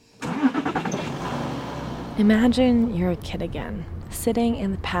Imagine you're a kid again, sitting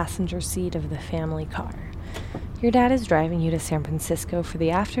in the passenger seat of the family car. Your dad is driving you to San Francisco for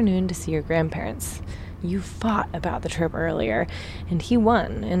the afternoon to see your grandparents. You fought about the trip earlier, and he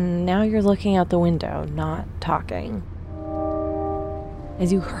won, and now you're looking out the window, not talking.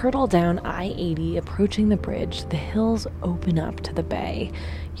 As you hurtle down I-80 approaching the bridge, the hills open up to the bay.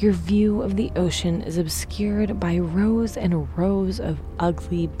 Your view of the ocean is obscured by rows and rows of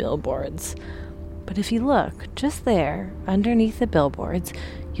ugly billboards. But if you look just there, underneath the billboards,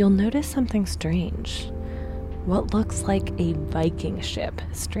 you'll notice something strange. What looks like a Viking ship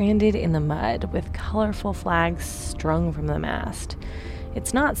stranded in the mud with colorful flags strung from the mast.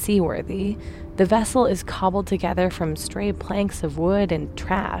 It's not seaworthy. The vessel is cobbled together from stray planks of wood and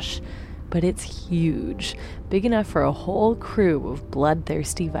trash, but it's huge, big enough for a whole crew of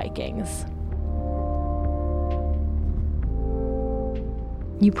bloodthirsty Vikings.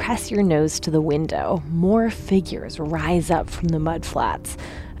 You press your nose to the window. More figures rise up from the mudflats.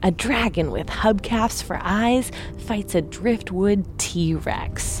 A dragon with hubcaps for eyes fights a driftwood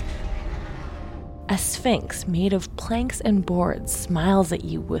T-Rex. A sphinx made of planks and boards smiles at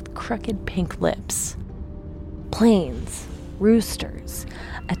you with crooked pink lips. Planes, roosters,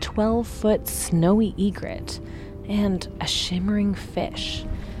 a 12-foot snowy egret, and a shimmering fish.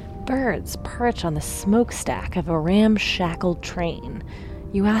 Birds perch on the smokestack of a ramshackled train.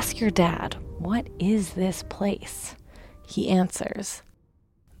 You ask your dad, "What is this place?" He answers,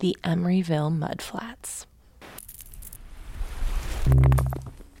 "The Emeryville Mudflats."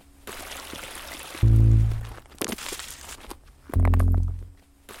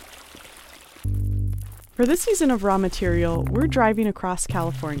 For this season of Raw Material, we're driving across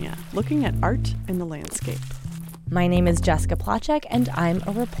California, looking at art in the landscape. My name is Jessica Plotchek, and I'm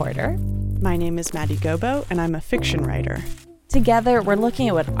a reporter. My name is Maddie Gobo, and I'm a fiction writer. Together, we're looking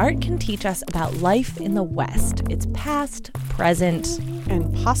at what art can teach us about life in the West, its past, present,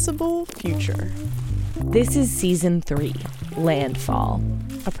 and possible future. This is Season 3, Landfall,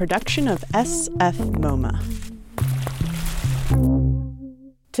 a production of SF MoMA.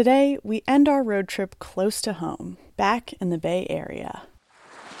 Today, we end our road trip close to home, back in the Bay Area.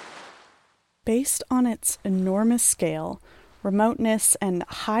 Based on its enormous scale, remoteness, and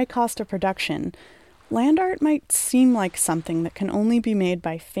high cost of production, land art might seem like something that can only be made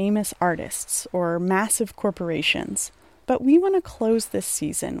by famous artists or massive corporations. But we want to close this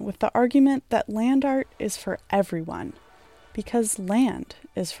season with the argument that land art is for everyone, because land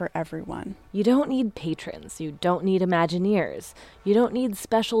is for everyone. You don't need patrons, you don't need Imagineers, you don't need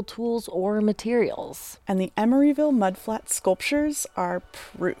special tools or materials. And the Emeryville Mudflat sculptures are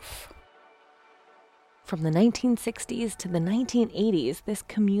proof. From the 1960s to the 1980s, this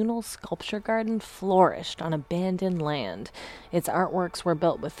communal sculpture garden flourished on abandoned land. Its artworks were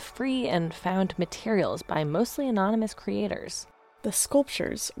built with free and found materials by mostly anonymous creators. The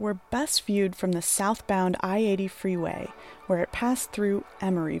sculptures were best viewed from the southbound I-80 freeway, where it passed through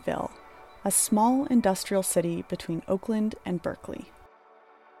Emeryville, a small industrial city between Oakland and Berkeley.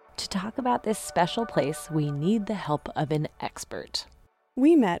 To talk about this special place, we need the help of an expert.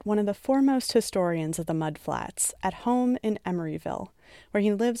 We met one of the foremost historians of the Mudflats at home in Emeryville, where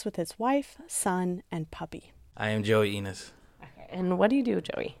he lives with his wife, son, and puppy. I am Joey Enos. Okay, and what do you do,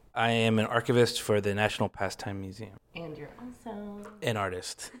 Joey? I am an archivist for the National Pastime Museum. And you're also an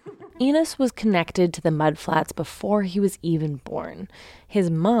artist. Enos was connected to the Mudflats before he was even born. His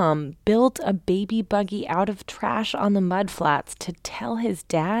mom built a baby buggy out of trash on the Mudflats to tell his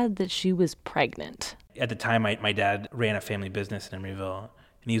dad that she was pregnant. At the time, my dad ran a family business in Emeryville,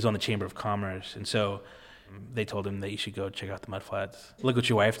 and he was on the Chamber of Commerce. And so they told him that you should go check out the Mudflats. Look what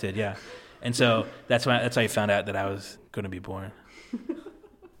your wife did, yeah. And so that's how he found out that I was going to be born.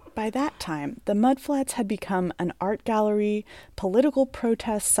 By that time, the Mudflats had become an art gallery, political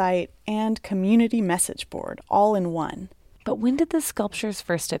protest site, and community message board, all in one. But when did the sculptures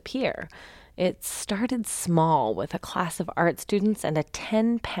first appear? It started small with a class of art students and a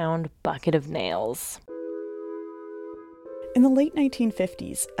 10-pound bucket of nails. In the late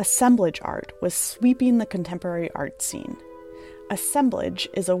 1950s, assemblage art was sweeping the contemporary art scene. Assemblage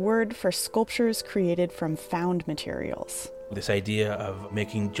is a word for sculptures created from found materials. This idea of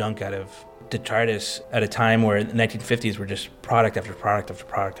making junk out of detritus at a time where the 1950s were just product after product after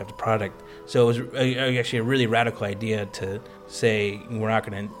product after product. So it was actually a really radical idea to say we're not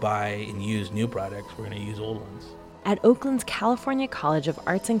going to buy and use new products, we're going to use old ones. At Oakland's California College of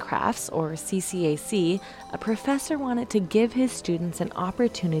Arts and Crafts, or CCAC, a professor wanted to give his students an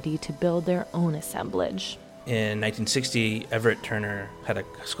opportunity to build their own assemblage. In 1960, Everett Turner had a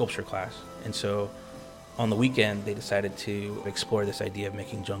sculpture class, and so on the weekend they decided to explore this idea of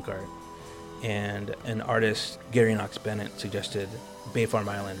making junk art. and an artist, Gary Knox Bennett, suggested Bay Farm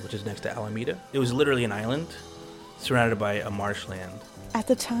Island, which is next to Alameda. It was literally an island surrounded by a marshland. At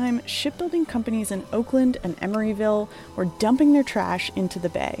the time, shipbuilding companies in Oakland and Emeryville were dumping their trash into the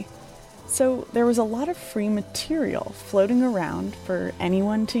bay. So there was a lot of free material floating around for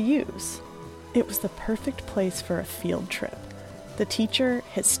anyone to use. It was the perfect place for a field trip. The teacher,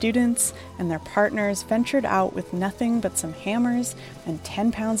 his students, and their partners ventured out with nothing but some hammers and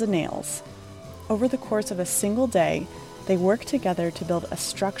 10 pounds of nails. Over the course of a single day, they worked together to build a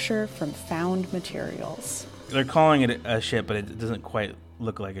structure from found materials. They're calling it a ship, but it doesn't quite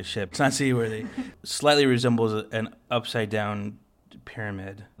look like a ship. It's not seaworthy. Slightly resembles an upside-down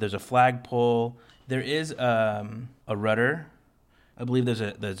pyramid. There's a flagpole. There is a rudder. I believe there's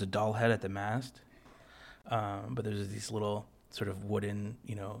a doll head at the mast. But there's these little sort of wooden,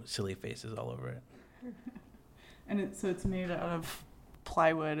 silly faces all over it. And it's made out of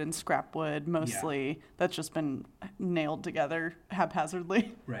plywood and scrap wood mostly. Yeah. That's just been nailed together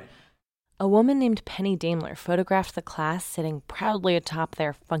haphazardly. Right. A woman named Penny Daimler photographed the class sitting proudly atop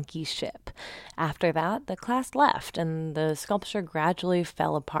their funky ship. After that, the class left and the sculpture gradually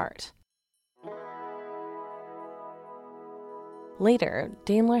fell apart. Later,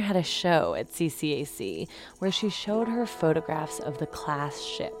 Daimler had a show at CCAC where she showed her photographs of the class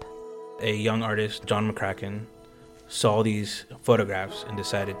ship. A young artist, John McCracken, saw these photographs and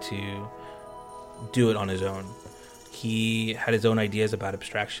decided to do it on his own. He had his own ideas about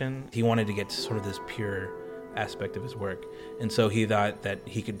abstraction. He wanted to get to sort of this pure aspect of his work. And so he thought that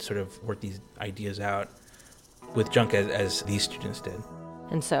he could sort of work these ideas out with junk as these students did.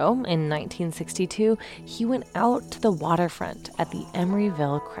 And so, in 1962, he went out to the waterfront at the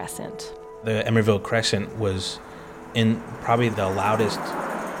Emeryville Crescent. The Emeryville Crescent was in probably the loudest,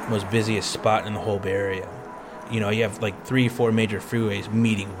 most busiest spot in the whole Bay Area. You have like 3-4 major freeways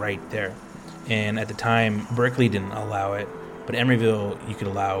meeting right there. And at the time, Berkeley didn't allow it, but Emeryville, you could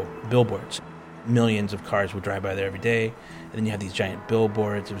allow billboards. Millions of cars would drive by there every day, and then you have these giant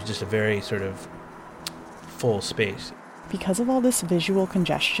billboards. It was just a very sort of full space. Because of all this visual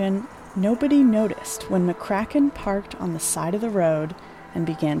congestion, nobody noticed when McCracken parked on the side of the road and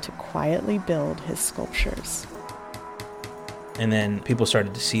began to quietly build his sculptures. And then people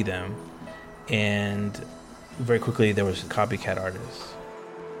started to see them, and very quickly there was copycat artists.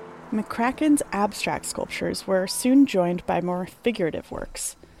 McCracken's abstract sculptures were soon joined by more figurative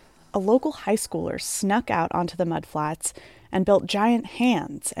works. A local high schooler snuck out onto the mudflats and built giant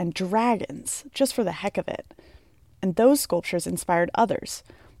hands and dragons just for the heck of it. And those sculptures inspired others.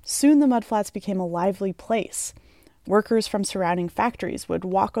 Soon the mudflats became a lively place. Workers from surrounding factories would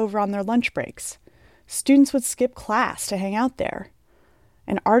walk over on their lunch breaks. Students would skip class to hang out there.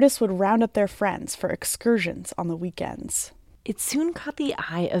 And artists would round up their friends for excursions on the weekends. It soon caught the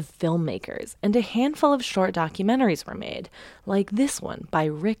eye of filmmakers, and a handful of short documentaries were made, like this one by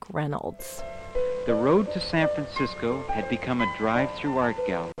Rick Reynolds. The road to San Francisco had become a drive-through art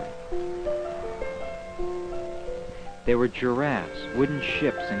gallery. There were giraffes, wooden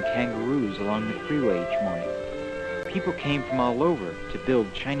ships, and kangaroos along the freeway each morning. People came from all over to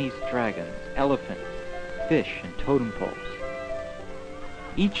build Chinese dragons, elephants, fish, and totem poles.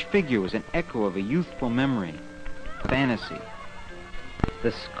 Each figure was an echo of a youthful memory, fantasy.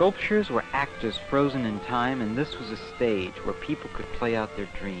 The sculptures were actors frozen in time, and this was a stage where people could play out their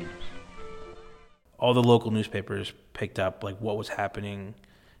dreams. All the local newspapers picked up what was happening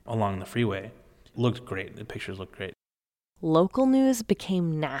along the freeway. It looked great. The pictures looked great. Local news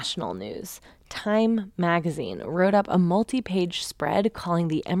became national news. Time magazine wrote up a multi-page spread calling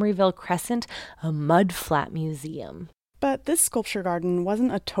the Emeryville Crescent a mudflat museum. But this sculpture garden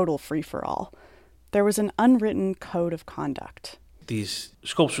wasn't a total free-for-all. There was an unwritten code of conduct. These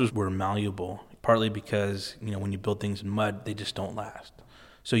sculptures were malleable, partly because, when you build things in mud, they just don't last.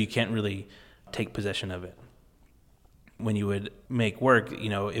 So you can't really take possession of it. When you would make work,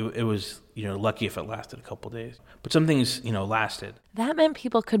 it was, lucky if it lasted a couple days. But some things, lasted. That meant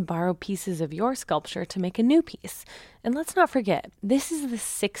people could borrow pieces of your sculpture to make a new piece. And let's not forget, this is the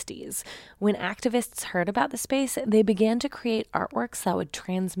 60s. When activists heard about the space, they began to create artworks that would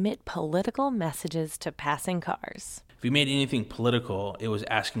transmit political messages to passing cars. If you made anything political, it was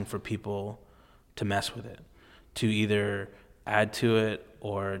asking for people to mess with it, to either add to it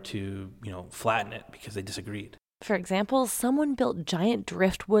or to, flatten it because they disagreed. For example, someone built giant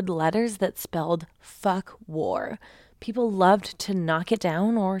driftwood letters that spelled "fuck war." People loved to knock it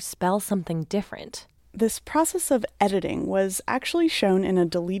down or spell something different. This process of editing was actually shown in a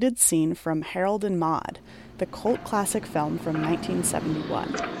deleted scene from Harold and Maude, the cult classic film from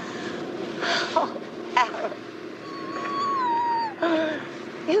 1971. Oh, Harold.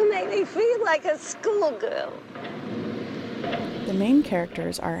 You make me feel like a schoolgirl. The main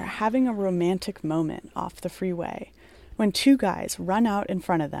characters are having a romantic moment off the freeway when two guys run out in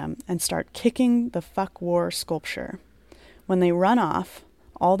front of them and start kicking the "Fuck War" sculpture. When they run off,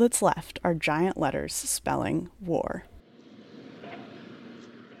 all that's left are giant letters spelling war.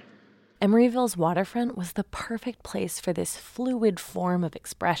 Emeryville's waterfront was the perfect place for this fluid form of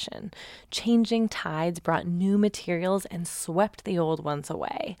expression. Changing tides brought new materials and swept the old ones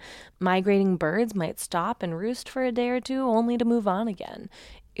away. Migrating birds might stop and roost for a day or two, only to move on again.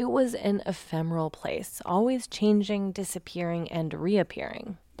 It was an ephemeral place, always changing, disappearing, and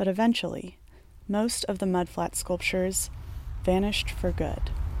reappearing. But eventually, most of the mudflat sculptures vanished for good.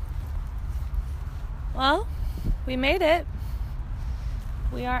 Well, we made it.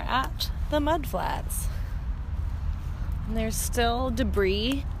 We are at the mudflats. And there's still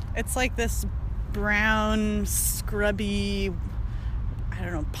debris. It's like this brown, scrubby,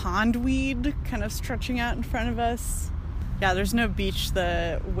 pondweed kind of stretching out in front of us. Yeah, there's no beach.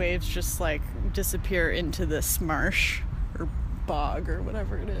 The waves just disappear into this marsh or bog or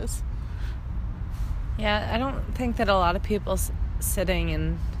whatever it is. Yeah, I don't think that a lot of people sitting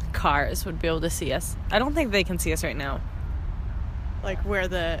in cars would be able to see us. I don't think they can see us right now. Like where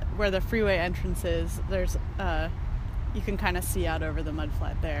the freeway entrance is, there's you can kind of see out over the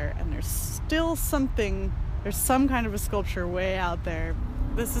mudflat there, and there's some kind of a sculpture way out there.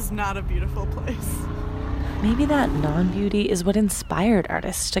 This is not a beautiful place. Maybe that non-beauty is what inspired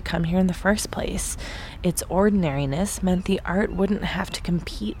artists to come here in the first place. Its ordinariness meant the art wouldn't have to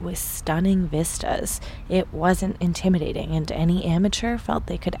compete with stunning vistas. It wasn't intimidating, and any amateur felt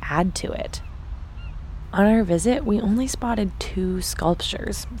they could add to it. On our visit, we only spotted 2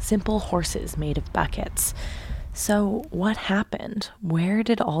 sculptures, simple horses made of buckets. So what happened? Where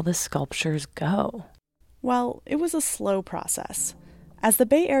did all the sculptures go? Well, it was a slow process. As the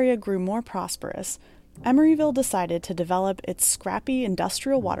Bay Area grew more prosperous, Emeryville decided to develop its scrappy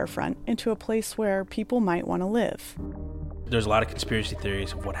industrial waterfront into a place where people might want to live. There's a lot of conspiracy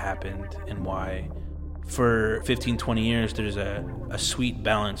theories of what happened and why. For 15, 20 years, there's a sweet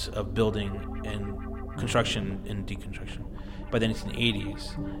balance of building and construction and deconstruction. By the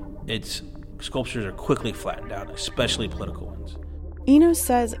 1980s, its sculptures are quickly flattened out, especially political ones. Enos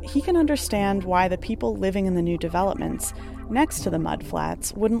says he can understand why the people living in the new developments next to the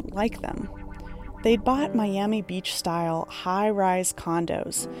mudflats wouldn't like them. They'd bought Miami Beach-style high-rise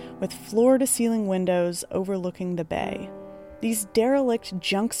condos with floor-to-ceiling windows overlooking the bay. These derelict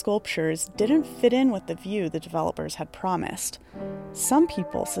junk sculptures didn't fit in with the view the developers had promised. Some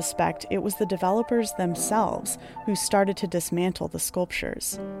people suspect it was the developers themselves who started to dismantle the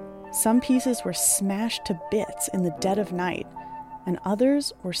sculptures. Some pieces were smashed to bits in the dead of night, and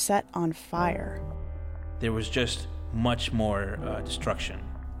others were set on fire. There was just much more destruction.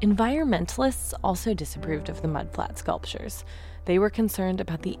 Environmentalists also disapproved of the mudflat sculptures. They were concerned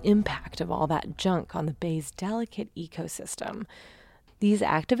about the impact of all that junk on the bay's delicate ecosystem. These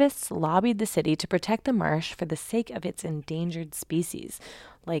activists lobbied the city to protect the marsh for the sake of its endangered species,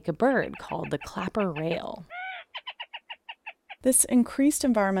 like a bird called the clapper rail. This increased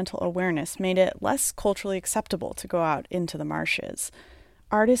environmental awareness made it less culturally acceptable to go out into the marshes.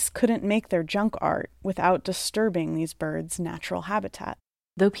 Artists couldn't make their junk art without disturbing these birds' natural habitat.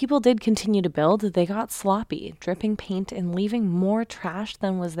 Though people did continue to build, they got sloppy, dripping paint and leaving more trash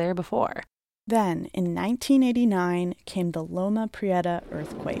than was there before. Then, in 1989, came the Loma Prieta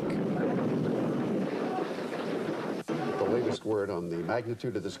earthquake. The latest word on the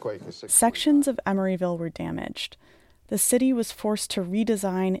magnitude of this quake is 6. Sections of Emeryville were damaged. The city was forced to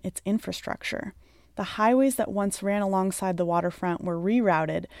redesign its infrastructure. The highways that once ran alongside the waterfront were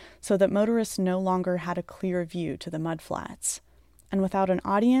rerouted so that motorists no longer had a clear view to the mudflats. And without an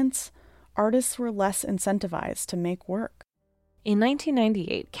audience, artists were less incentivized to make work. In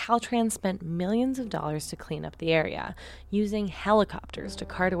 1998, Caltrans spent millions of dollars to clean up the area, using helicopters to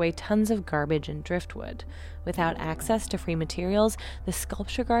cart away tons of garbage and driftwood. Without access to free materials, the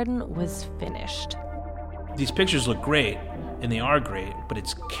sculpture garden was finished. These pictures look great, and they are great, but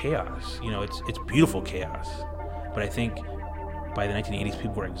it's chaos. It's beautiful chaos. But I think by the 1980s,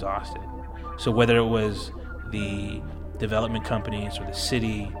 people were exhausted. So whether it was the development companies or the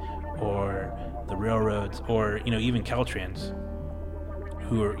city or the railroads or even Caltrans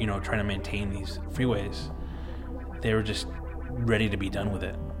who are trying to maintain these freeways, they were just ready to be done with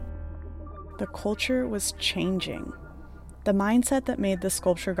it. The culture was changing. The mindset that made the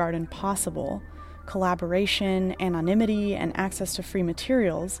sculpture garden possible, collaboration, anonymity, and access to free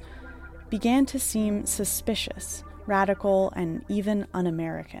materials, began to seem suspicious, radical, and even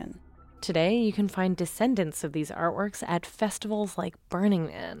un-American. Today, you can find descendants of these artworks at festivals like Burning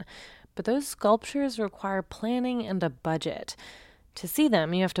Man, but those sculptures require planning and a budget. To see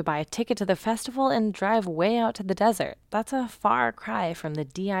them, you have to buy a ticket to the festival and drive way out to the desert. That's a far cry from the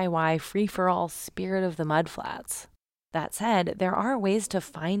DIY free-for-all spirit of the mudflats. That said, there are ways to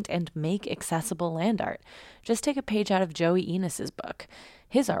find and make accessible land art. Just take a page out of Joey Enos's book.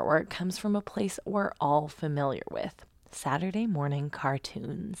 His artwork comes from a place we're all familiar with: Saturday morning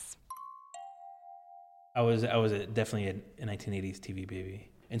cartoons. I was definitely a 1980s TV baby.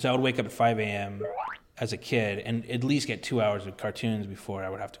 And so I would wake up at 5 a.m. as a kid and at least get 2 hours of cartoons before I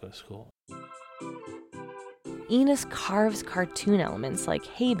would have to go to school. Enos carves cartoon elements like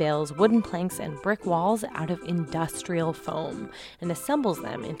hay bales, wooden planks, and brick walls out of industrial foam and assembles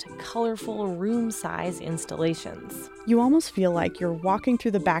them into colorful room-size installations. You almost feel like you're walking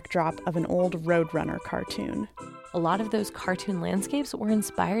through the backdrop of an old Roadrunner cartoon. A lot of those cartoon landscapes were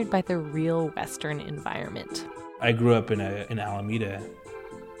inspired by the real Western environment. I grew up in Alameda,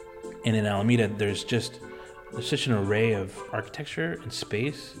 and in Alameda there's such an array of architecture and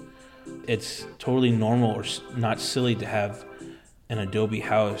space. It's totally normal or not silly to have an adobe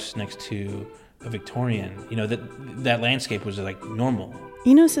house next to a Victorian. That landscape was like normal.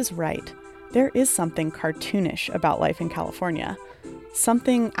 Enos is right. There is something cartoonish about life in California.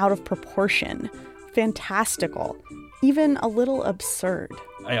 Something out of proportion, fantastical, even a little absurd.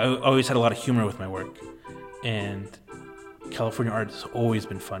 I always had a lot of humor with my work, and California art has always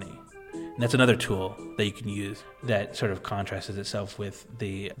been funny. And that's another tool that you can use that sort of contrasts itself with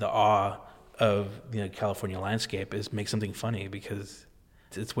the awe of the California landscape, is make something funny because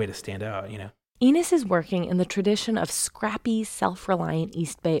it's a way to stand out, Enos is working in the tradition of scrappy, self-reliant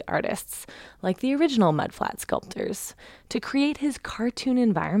East Bay artists, like the original mudflat sculptors. To create his cartoon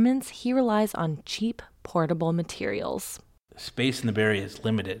environments, he relies on cheap, portable materials. Space in the Bay Area is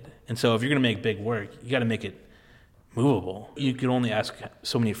limited, and so if you're going to make big work, you got to make it movable. You can only ask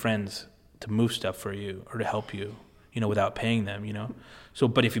so many friends to move stuff for you or to help you, without paying them, So,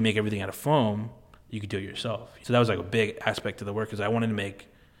 but if you make everything out of foam, you could do it yourself. So that was like a big aspect of the work, because I wanted to make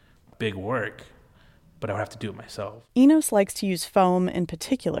big work, but I would have to do it myself. Enos likes to use foam in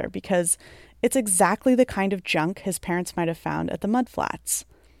particular because it's exactly the kind of junk his parents might have found at the mudflats.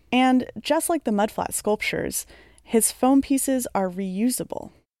 And just like the mudflat sculptures, his foam pieces are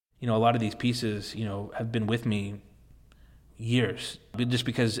reusable. A lot of these pieces, have been with me years, just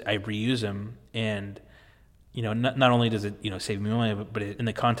because I reuse them, and not only does it save me money, but in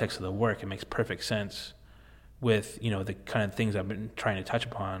the context of the work, it makes perfect sense with the kind of things I've been trying to touch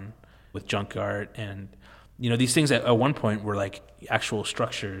upon with junk art, and these things that at one point were like actual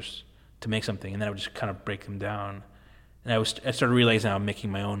structures to make something, and then I would just kind of break them down, and I started realizing I'm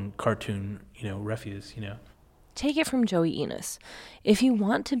making my own cartoon refuse. Take it from Joey Enos. If you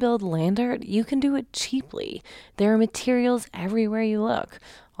want to build land art, you can do it cheaply. There are materials everywhere you look.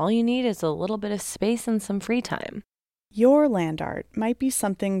 All you need is a little bit of space and some free time. Your land art might be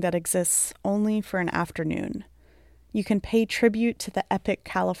something that exists only for an afternoon. You can pay tribute to the epic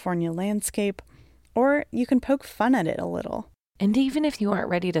California landscape, or you can poke fun at it a little. And even if you aren't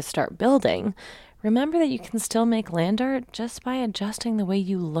ready to start building, remember that you can still make land art just by adjusting the way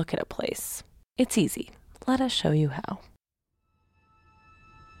you look at a place. It's easy. Let us show you how.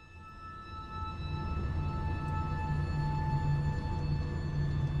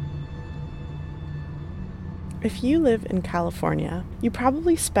 If you live in California, you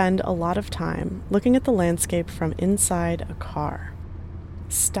probably spend a lot of time looking at the landscape from inside a car.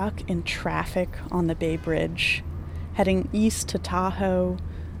 Stuck in traffic on the Bay Bridge, heading east to Tahoe,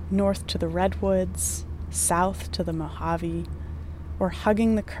 north to the Redwoods, south to the Mojave, or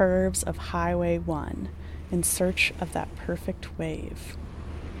hugging the curves of Highway 1 in search of that perfect wave.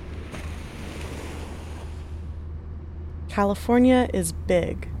 California is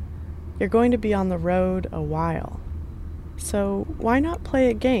big. You're going to be on the road a while. So why not play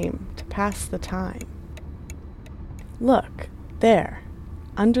a game to pass the time? Look, there,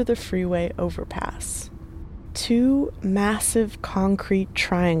 under the freeway overpass. 2 massive concrete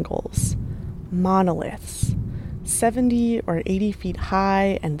triangles, monoliths, 70 or 80 feet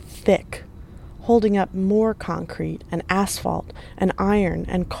high and thick, holding up more concrete and asphalt and iron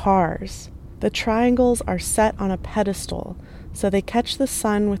and cars. The triangles are set on a pedestal so they catch the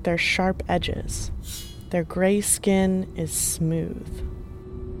sun with their sharp edges. Their gray skin is smooth.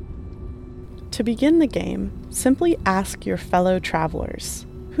 To begin the game, simply ask your fellow travelers,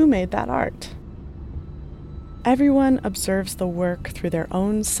 who made that art? Everyone observes the work through their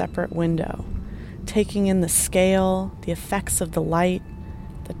own separate window, taking in the scale, the effects of the light,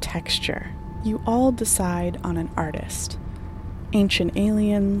 the texture. You all decide on an artist. Ancient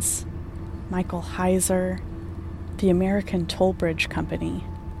Aliens, Michael Heiser, the American Toll Bridge Company,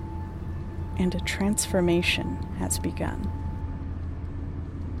 and a transformation has begun.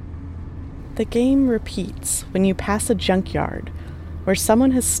 The game repeats when you pass a junkyard where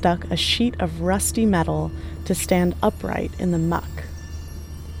someone has stuck a sheet of rusty metal to stand upright in the muck.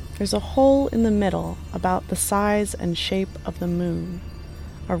 There's a hole in the middle about the size and shape of the moon,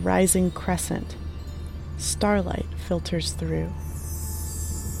 a rising crescent. Starlight filters through.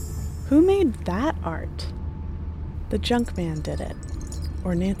 Who made that art? The Junkman did it,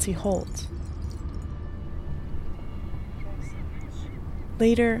 or Nancy Holt.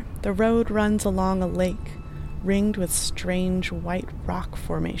 Later, the road runs along a lake ringed with strange white rock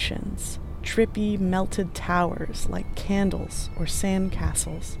formations, drippy melted towers like candles or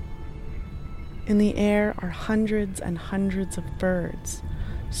sandcastles. In the air are hundreds and hundreds of birds,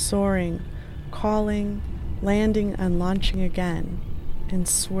 soaring, calling, landing and launching again in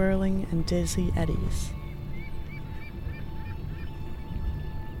swirling and dizzy eddies.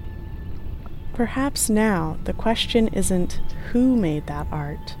 Perhaps now the question isn't who made that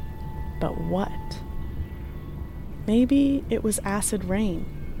art, but what. Maybe it was acid rain,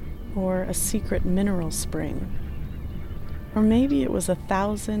 or a secret mineral spring. Or maybe it was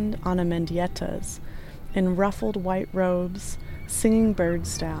 1,000 Ana Mendietas in ruffled white robes singing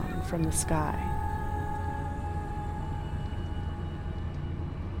birds down from the sky.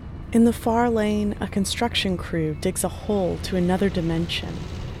 In the far lane, a construction crew digs a hole to another dimension.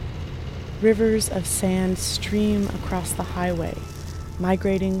 Rivers of sand stream across the highway,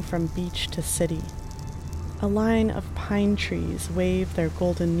 migrating from beach to city. A line of pine trees wave their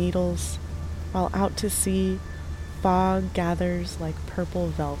golden needles, while out to sea, fog gathers like purple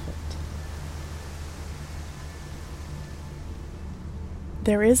velvet.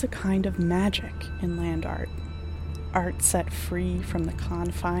 There is a kind of magic in land art set free from the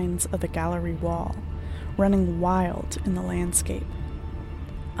confines of the gallery wall, running wild in the landscape.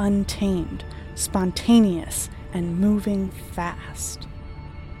 Untamed, spontaneous, and moving fast.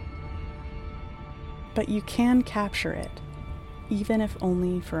 But you can capture it, even if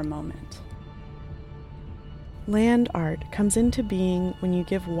only for a moment. Land art comes into being when you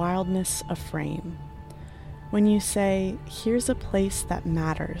give wildness a frame. When you say, here's a place that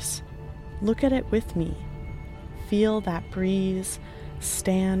matters. Look at it with me. Feel that breeze.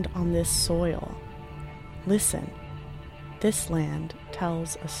 Stand on this soil. Listen. This land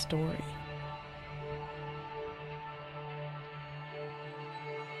tells a story.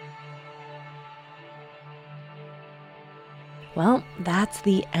 Well, that's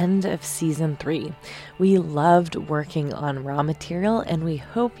the end of Season 3. We loved working on Raw Material, and we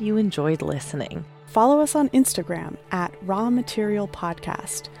hope you enjoyed listening. Follow us on Instagram at Raw Material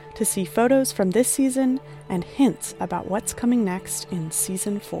Podcast to see photos from this season and hints about what's coming next in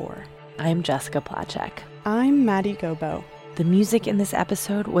Season 4. I'm Jessica Placzek. I'm Maddie Gobo. The music in this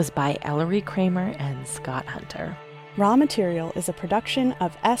episode was by Ellery Kramer and Scott Hunter. Raw Material is a production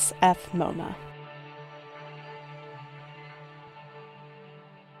of SF MoMA.